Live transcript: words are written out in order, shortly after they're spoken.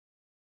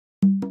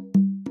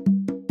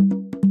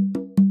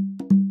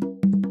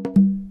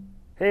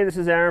Hey, this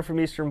is Aaron from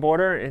Eastern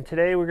Border, and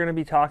today we're going to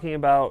be talking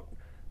about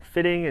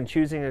fitting and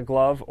choosing a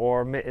glove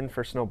or mitten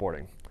for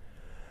snowboarding.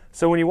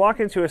 So when you walk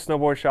into a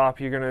snowboard shop,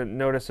 you're going to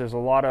notice there's a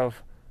lot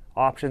of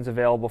options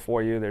available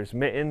for you. There's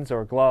mittens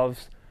or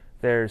gloves,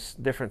 there's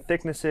different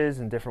thicknesses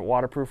and different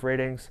waterproof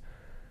ratings.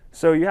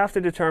 So you have to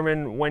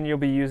determine when you'll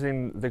be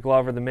using the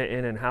glove or the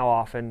mitten and how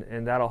often,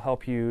 and that'll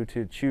help you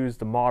to choose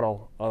the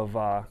model of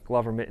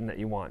glove or mitten that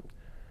you want.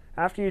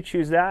 After you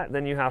choose that,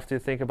 then you have to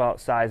think about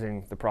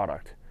sizing the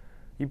product.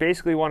 You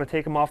basically want to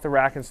take them off the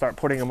rack and start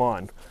putting them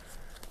on.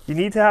 You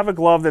need to have a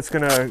glove that's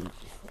going to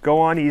go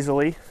on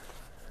easily.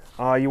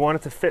 You want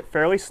it to fit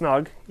fairly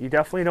snug. You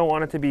definitely don't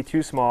want it to be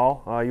too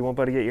small. You won't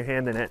be able to get your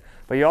hand in it.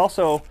 But you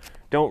also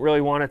don't really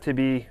want it to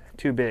be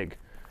too big.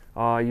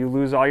 You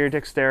lose all your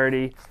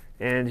dexterity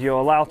and you'll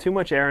allow too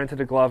much air into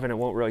the glove and it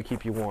won't really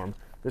keep you warm.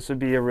 This would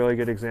be a really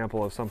good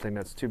example of something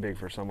that's too big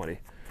for somebody.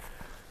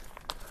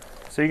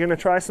 So you're going to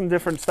try some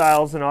different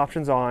styles and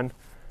options on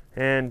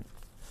and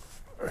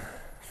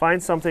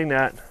find something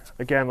that,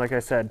 again, like I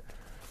said,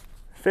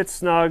 fits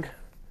snug.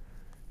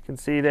 You can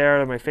see there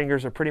that my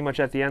fingers are pretty much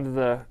at the end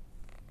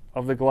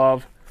of the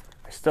glove.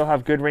 I still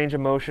have good range of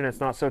motion. It's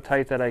not so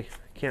tight that I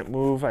can't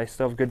move. I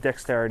still have good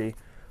dexterity.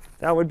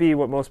 That would be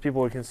what most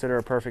people would consider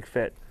a perfect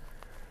fit.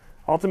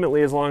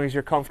 Ultimately, as long as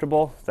you're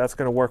comfortable, that's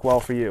going to work well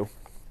for you.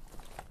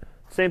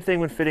 Same thing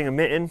when fitting a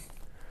mitten.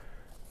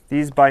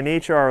 These by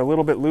nature are a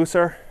little bit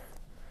looser,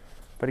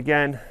 but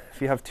again,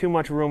 if you have too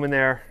much room in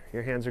there,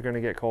 your hands are going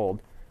to get cold.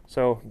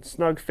 So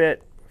snug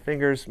fit,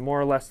 fingers more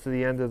or less to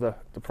the end of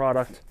the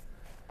product.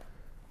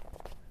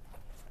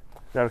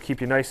 That'll keep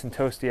you nice and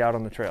toasty out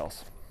on the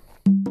trails.